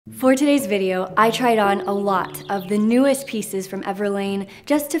For today's video, I tried on a lot of the newest pieces from Everlane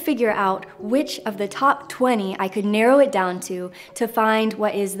just to figure out which of the top 20 I could narrow it down to find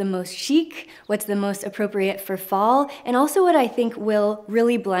what is the most chic, what's the most appropriate for fall, and also what I think will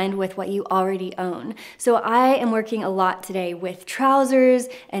really blend with what you already own. So I am working a lot today with trousers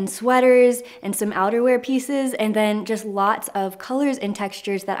and sweaters and some outerwear pieces, and then just lots of colors and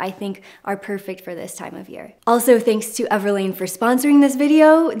textures that I think are perfect for this time of year. Also, thanks to Everlane for sponsoring this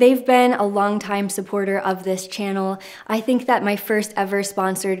video. They've been a longtime supporter of this channel. I think that my first ever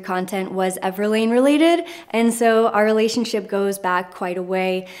sponsored content was Everlane related, and so our relationship goes back quite a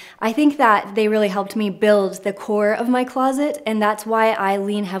way. I think that they really helped me build the core of my closet, and that's why I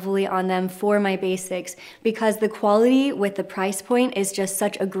lean heavily on them for my basics, because the quality with the price point is just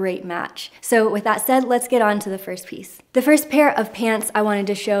such a great match. So with that said, let's get on to the first piece. The first pair of pants I wanted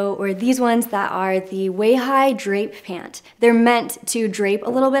to show were these ones that are the way-high drape pant. They're meant to drape a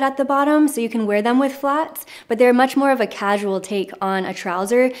little bit at the bottom so you can wear them with flats, but they're much more of a casual take on a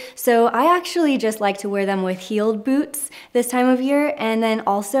trouser. So I actually just like to wear them with heeled boots this time of year, and then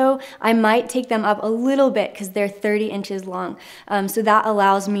also I might take them up a little bit because they're 30 inches long. So that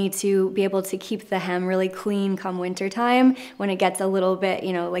allows me to be able to keep the hem really clean come winter time when it gets a little bit,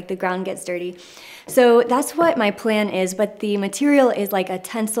 like the ground gets dirty. So that's what my plan is, but the material is like a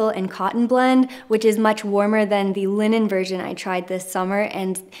tencel and cotton blend, which is much warmer than the linen version I tried this summer,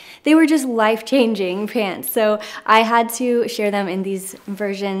 and they were just life-changing pants. So I had to share them in these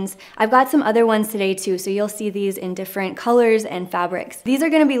versions. I've got some other ones today too, so you'll see these in different colors and fabrics. These are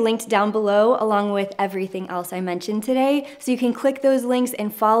going to be linked down below along with everything else I mentioned today, so you can click those links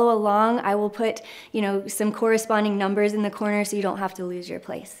and follow along. I will put, some corresponding numbers in the corner so you don't have to lose your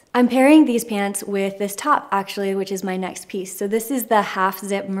place. I'm pairing these pants with this top actually, which is my next piece. So this is the half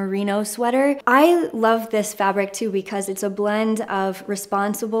zip merino sweater. I love this fabric too because it's a blend of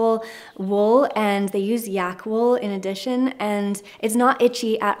responsible wool, and they use yak wool in addition, and it's not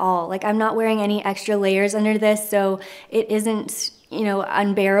itchy at all. Like, I'm not wearing any extra layers under this, so it isn't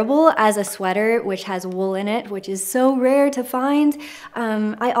unbearable as a sweater which has wool in it, which is so rare to find.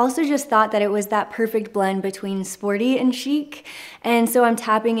 I also just thought that it was that perfect blend between sporty and chic, and so I'm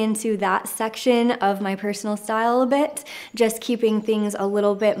tapping into that section of my personal style a bit, just keeping things a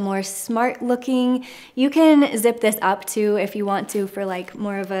little bit more smart looking. You can zip this up too if you want to for like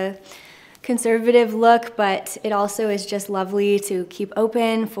more of a conservative look, but it also is just lovely to keep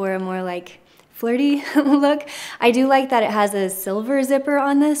open for a more like flirty look. I do like that it has a silver zipper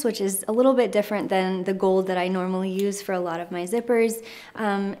on this, which is a little bit different than the gold that I normally use for a lot of my zippers,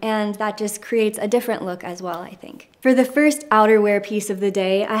 and that just creates a different look as well, I think. For the first outerwear piece of the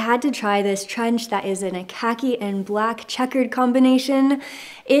day, I had to try this trench that is in a khaki and black checkered combination.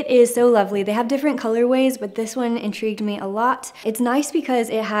 It is so lovely. They have different colorways, but this one intrigued me a lot. It's nice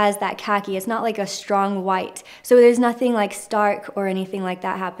because it has that khaki. It's not like a strong white, so there's nothing like stark or anything like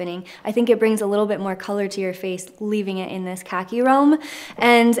that happening. I think it brings a little bit more color to your face, leaving it in this khaki realm.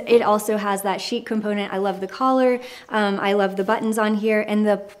 And it also has that chic component. I love the collar. I love the buttons on here, and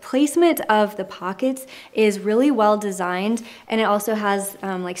the placement of the pockets is really well designed, and it also has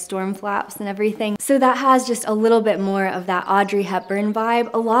like storm flaps and everything. So that has just a little bit more of that Audrey Hepburn vibe.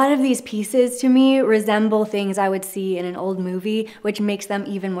 A lot of these pieces to me resemble things I would see in an old movie, which makes them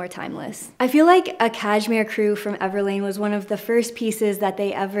even more timeless. I feel like a cashmere crew from Everlane was one of the first pieces that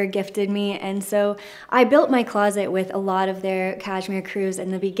they ever gifted me, and so I built my closet with a lot of their cashmere crews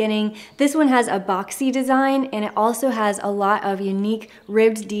in the beginning. This one has a boxy design, and it also has a lot of unique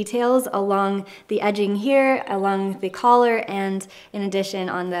ribbed details along the edging here, along the collar, and in addition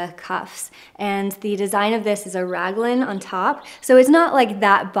on the cuffs. And the design of this is a raglan on top, so it's not like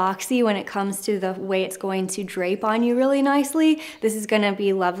that boxy when it comes to the way it's going to drape on you really nicely. This is going to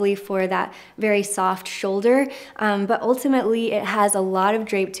be lovely for that very soft shoulder, but ultimately it has a lot of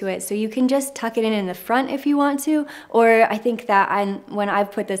drape to it, so you can just tuck it in the front if you want to, or I think that when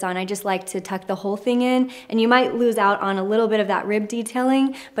I've put this on, I just like to tuck the whole thing in, and you might lose out on a little bit of that rib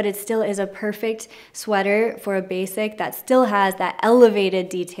detailing, but it still is a perfect sweater for a basic that still has that elevated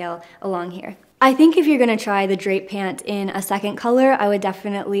detail along here. I think if you're gonna try the drape pant in a second color, I would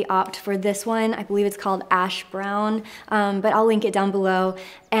definitely opt for this one. I believe it's called Ash Brown, but I'll link it down below.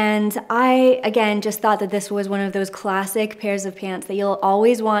 And I, again, just thought that this was one of those classic pairs of pants that you'll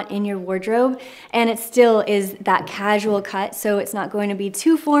always want in your wardrobe, and it still is that casual cut, so it's not going to be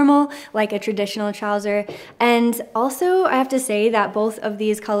too formal like a traditional trouser. And also, I have to say that both of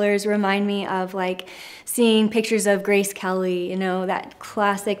these colors remind me of like seeing pictures of Grace Kelly, that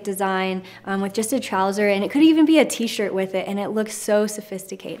classic design with with just a trouser, and it could even be a t-shirt with it, and it looks so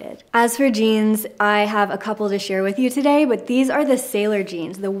sophisticated. As for jeans, I have a couple to share with you today, but these are the sailor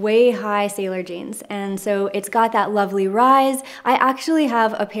jeans, the way high sailor jeans. And so it's got that lovely rise. I actually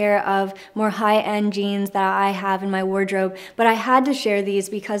have a pair of more high-end jeans that I have in my wardrobe, but I had to share these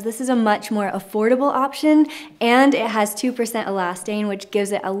because this is a much more affordable option, and it has 2% elastane, which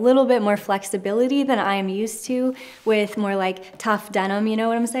gives it a little bit more flexibility than I am used to with more like tough denim, you know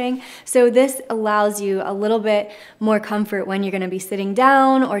what I'm saying? So this allows you a little bit more comfort when you're gonna be sitting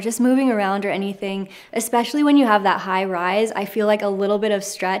down or just moving around or anything, especially when you have that high rise. I feel like a little bit of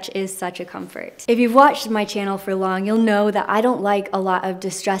stretch is such a comfort. If you've watched my channel for long, you'll know that I don't like a lot of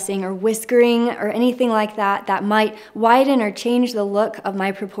distressing or whiskering or anything like that that might widen or change the look of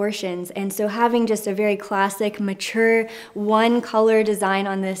my proportions. And so having just a very classic, mature, one color design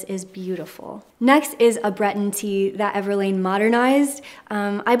on this is beautiful. Next is a Breton tee that Everlane modernized.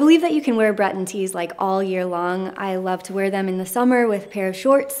 I believe that you can wear Breton tees like all year long. I love to wear them in the summer with a pair of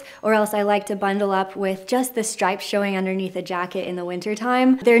shorts, or else I like to bundle up with just the stripes showing underneath a jacket in the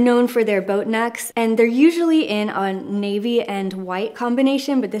wintertime. They're known for their boat necks, and they're usually in a navy and white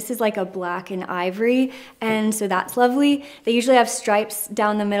combination, but this is like a black and ivory, and so that's lovely. They usually have stripes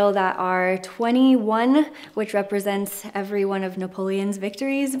down the middle that are 21, which represents every one of Napoleon's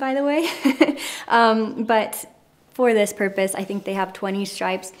victories, by the way. But for this purpose, I think they have 20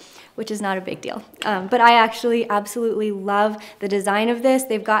 stripes, which is not a big deal. But I actually absolutely love the design of this.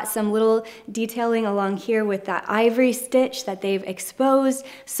 They've got some little detailing along here with that ivory stitch that they've exposed.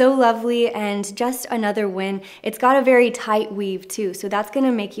 So lovely, and just another win. It's got a very tight weave too, so that's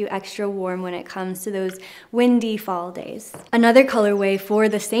gonna make you extra warm when it comes to those windy fall days. Another colorway for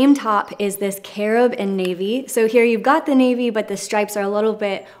the same top is this carob and navy. So here you've got the navy, but the stripes are a little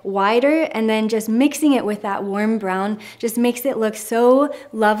bit wider, and then just mixing it with that warm brown just makes it look so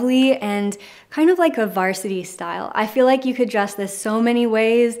lovely and kind of like a varsity style. I feel like you could dress this so many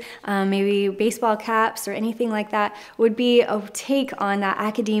ways. Maybe baseball caps or anything like that would be a take on that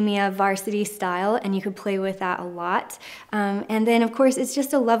academia varsity style, and you could play with that a lot. And then of course it's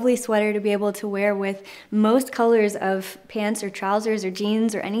just a lovely sweater to be able to wear with most colors of pants or trousers or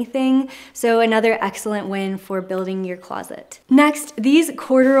jeans or anything. So another excellent win for building your closet. Next, these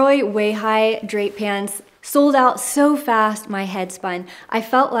corduroy way-high drape pants sold out so fast my head spun. I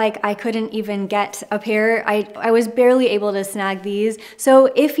felt like I couldn't even get a pair. I was barely able to snag these.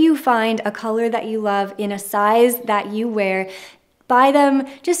 So if you find a color that you love in a size that you wear, buy them,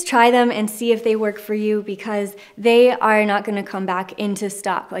 just try them and see if they work for you, because they are not gonna come back into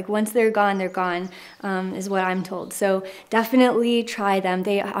stock. Like once they're gone, is what I'm told. So definitely try them.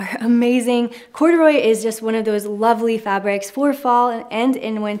 They are amazing. Corduroy is just one of those lovely fabrics for fall and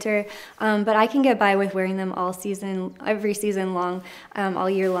in winter, but I can get by with wearing them all season, every season long, all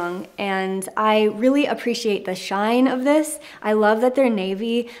year long. And I really appreciate the shine of this. I love that they're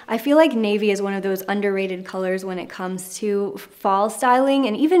navy. I feel like navy is one of those underrated colors when it comes to fall styling,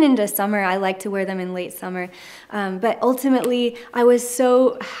 and even into summer. I like to wear them in late summer, but ultimately I was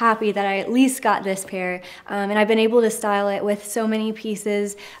so happy that I at least got this pair, and I've been able to style it with so many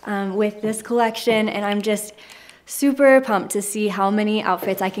pieces with this collection, and I'm just super pumped to see how many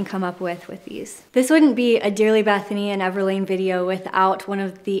outfits I can come up with these. This wouldn't be a Dearly Bethany and Everlane video without one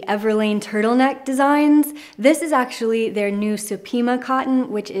of the Everlane turtleneck designs. This is actually their new Supima cotton,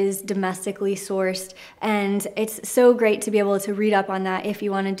 which is domestically sourced, and it's so great to be able to read up on that if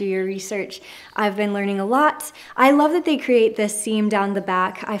you want to do your research. I've been learning a lot. I love that they create this seam down the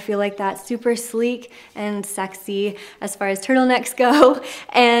back. I feel like that's super sleek and sexy as far as turtlenecks go,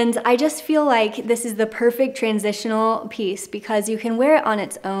 and I just feel like this is the perfect transitional piece because you can wear it on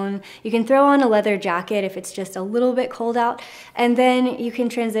its own. You can throw on a leather jacket if it's just a little bit cold out, and then you can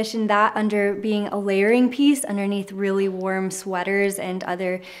transition that under being a layering piece underneath really warm sweaters and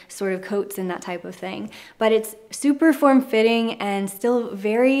other sort of coats and that type of thing. But it's super form-fitting and still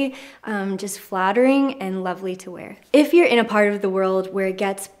very just flattering and lovely to wear. If you're in a part of the world where it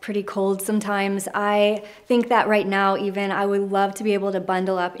gets pretty cold sometimes, I think that right now even I would love to be able to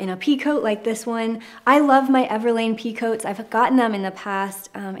bundle up in a pea coat like this one. I love my Everlane pea coats. I've gotten them in the past,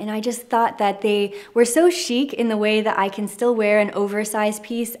 and I just thought that they were so chic in the way that I can still wear an oversized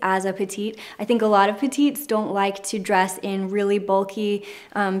piece as a petite. I think a lot of petites don't like to dress in really bulky,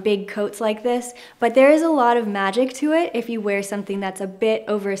 big coats like this, but there is a lot of magic to it if you wear something that's a bit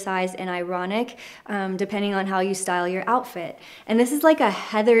oversized and ironic, depending on how you style your outfit. And this is like a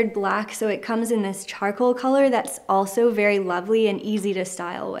heathered black, so it comes in this charcoal color that's also very lovely and easy to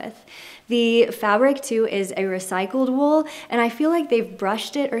style with. The fabric too is a recycled wool, and I feel like they've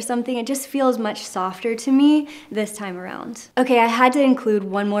brushed it or something. It just feels much softer to me this time around. Okay, I had to include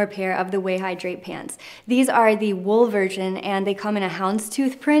one more pair of the Way-High drape pants. These are the wool version, and they come in a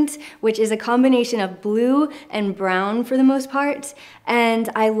houndstooth print, which is a combination of blue and brown for the most part. And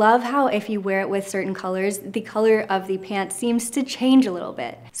I love how if you wear it with certain colors, the color of the pants seems to change a little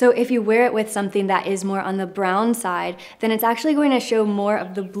bit. So if you wear it with something that is more on the brown side, then it's actually going to show more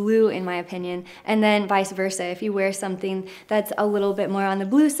of the blue in my opinion. And then vice versa, if you wear something that's a little bit more on the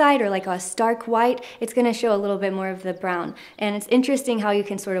blue side or like a stark white, it's going to show a little bit more of the brown. And it's interesting how you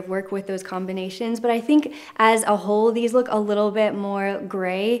can sort of work with those combinations, but I think as a whole, these look a little bit more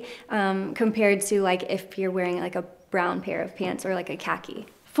gray compared to like if you're wearing like a brown pair of pants or like a khaki.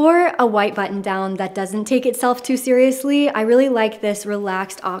 For a white button down that doesn't take itself too seriously, I really like this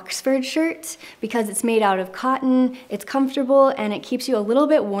relaxed Oxford shirt because it's made out of cotton, it's comfortable, and it keeps you a little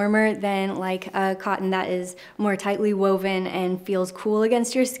bit warmer than like a cotton that is more tightly woven and feels cool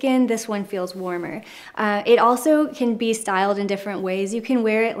against your skin. This one feels warmer. It also can be styled in different ways. You can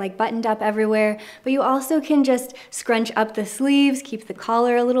wear it like buttoned up everywhere, but you also can just scrunch up the sleeves, keep the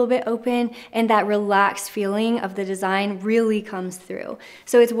collar a little bit open, and that relaxed feeling of the design really comes through.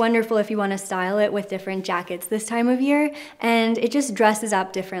 So it's wonderful if you want to style it with different jackets this time of year, and it just dresses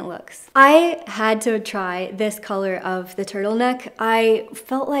up different looks. I had to try this color of the turtleneck. I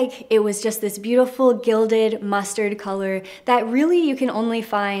felt like it was just this beautiful gilded mustard color that really you can only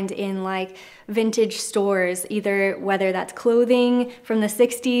find in like vintage stores, either whether that's clothing from the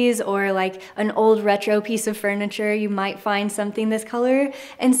 60s or like an old retro piece of furniture, you might find something this color.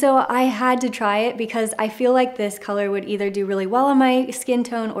 And so I had to try it because I feel like this color would either do really well on my skin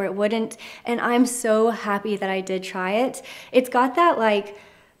tone or it wouldn't. And I'm so happy that I did try it. It's got that like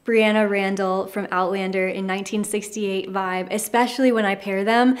Brianna Randall from Outlander in 1968 vibe, especially when I pair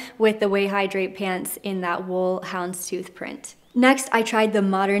them with the Way-High drape pants in that wool houndstooth print. Next, I tried the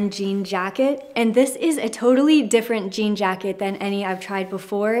modern jean jacket, and this is a totally different jean jacket than any I've tried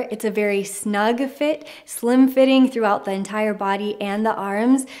before. It's a very snug fit, slim fitting throughout the entire body and the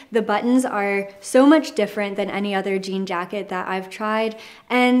arms. The buttons are so much different than any other jean jacket that I've tried,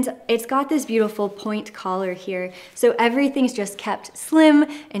 and it's got this beautiful point collar here. So everything's just kept slim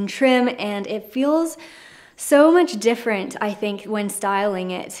and trim, and it feels so much different, I think, when styling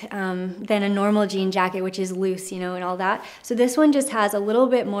it than a normal jean jacket, which is loose, you know, and all that. So this one just has a little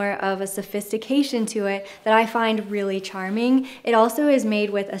bit more of a sophistication to it that I find really charming. It also is made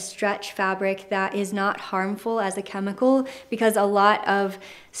with a stretch fabric that is not harmful as a chemical, because a lot of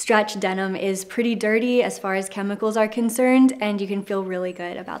stretch denim is pretty dirty as far as chemicals are concerned, and you can feel really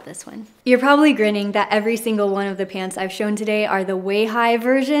good about this one. You're probably grinning that every single one of the pants I've shown today are the Way-High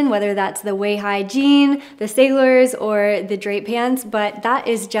version, whether that's the Way-High jean, the sailors, or the drape pants, but that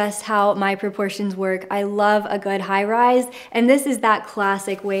is just how my proportions work. I love a good high rise, and this is that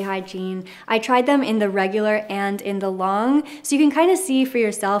classic Way-High jean. I tried them in the regular and in the long, so you can kind of see for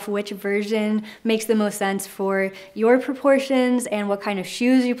yourself which version makes the most sense for your proportions and what kind of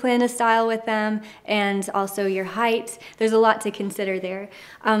shoes you plan to style with them, and also your height. There's a lot to consider there.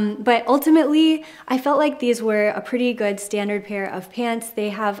 But ultimately, I felt like these were a pretty good standard pair of pants. They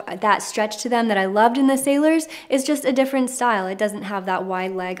have that stretch to them that I loved in the sailors. It's just a different style. It doesn't have that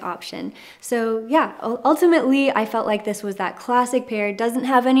wide leg option. So yeah, ultimately, I felt like this was that classic pair. It doesn't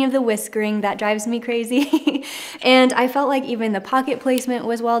have any of the whiskering that drives me crazy. And I felt like even the pocket placement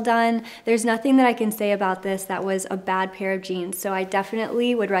was well done. There's nothing that I can say about this that was a bad pair of jeans. So I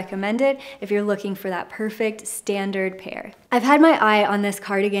definitely would recommend it if you're looking for that perfect standard pair. I've had my eye on this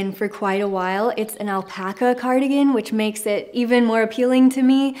cardigan for quite a while. It's an alpaca cardigan, which makes it even more appealing to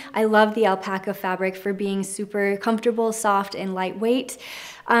me. I love the alpaca fabric for being super comfortable, soft, and lightweight.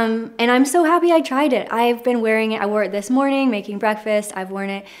 And I'm so happy I tried it. I've been wearing it. I wore it this morning making breakfast. I've worn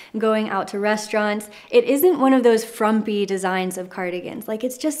it going out to restaurants. It isn't one of those frumpy designs of cardigans. Like,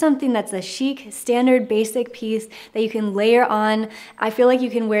 it's just something that's a chic, standard, basic piece that you can layer on. I feel like you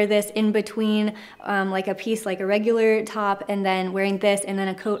can wear this in between like a piece like a regular top, and then wearing this and then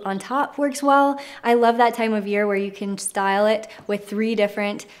a coat on top works well. I love that time of year where you can style it with 3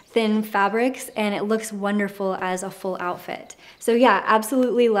 different thin fabrics and it looks wonderful as a full outfit. So yeah,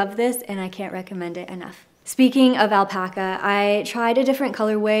 absolutely love this, and I can't recommend it enough. Speaking of alpaca, I tried a different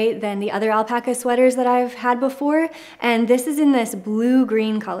colorway than the other alpaca sweaters that I've had before, and this is in this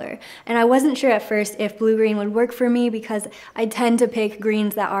blue-green color. And I wasn't sure at first if blue-green would work for me because I tend to pick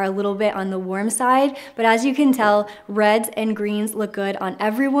greens that are a little bit on the warm side, but as you can tell, reds and greens look good on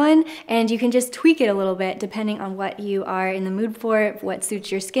everyone, and you can just tweak it a little bit depending on what you are in the mood for, what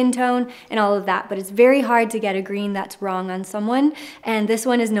suits your skin tone, and all of that. But it's very hard to get a green that's wrong on someone, and this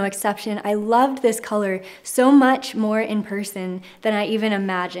one is no exception. I loved this color so much more in person than I even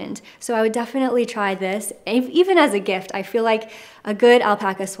imagined. So I would definitely try this, even as a gift. I feel like a good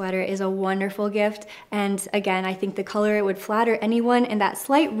alpaca sweater is a wonderful gift, and again, I think the color would flatter anyone, and that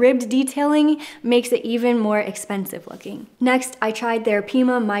slight ribbed detailing makes it even more expensive looking. Next, I tried their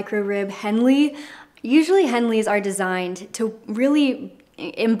Pima Micro Rib Henley. Usually Henleys are designed to really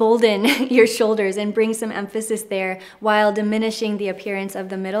embolden your shoulders and bring some emphasis there while diminishing the appearance of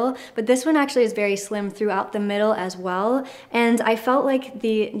the middle, but this one actually is very slim throughout the middle as well. And I felt like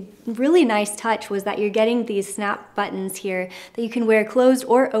the really nice touch was that you're getting these snap buttons here that you can wear closed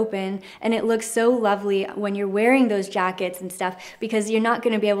or open, and it looks so lovely when you're wearing those jackets and stuff because you're not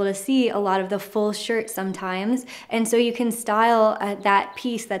going to be able to see a lot of the full shirt sometimes, and so you can style that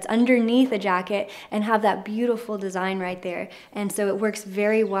piece that's underneath a jacket and have that beautiful design right there, and so it works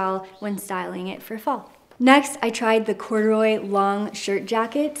very well when styling it for fall. Next, I tried the corduroy long shirt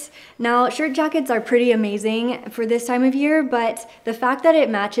jacket. Now, shirt jackets are pretty amazing for this time of year, but the fact that it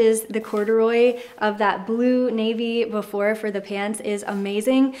matches the corduroy of that blue navy before for the pants is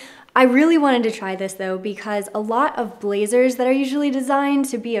amazing. I really wanted to try this though because a lot of blazers that are usually designed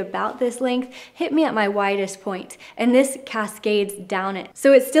to be about this length hit me at my widest point, and this cascades down it.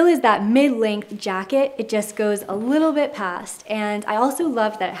 So it still is that mid-length jacket, it just goes a little bit past. And I also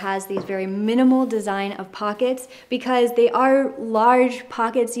love that it has these very minimal design of pockets because they are large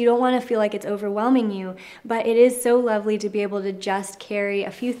pockets. You don't want to feel like it's overwhelming you, but it is so lovely to be able to just carry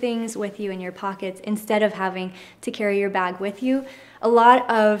a few things with you in your pockets instead of having to carry your bag with you. A lot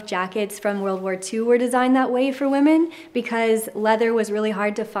of jackets from World War II were designed that way for women because leather was really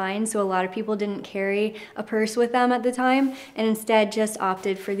hard to find, so a lot of people didn't carry a purse with them at the time and instead just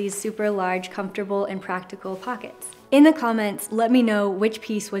opted for these super large, comfortable, and practical pockets. In the comments, let me know which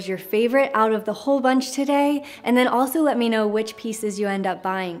piece was your favorite out of the whole bunch today, and then also let me know which pieces you end up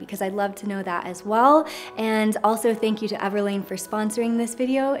buying because I'd love to know that as well. And also thank you to Everlane for sponsoring this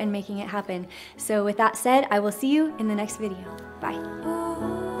video and making it happen. So with that said, I will see you in the next video. Bye.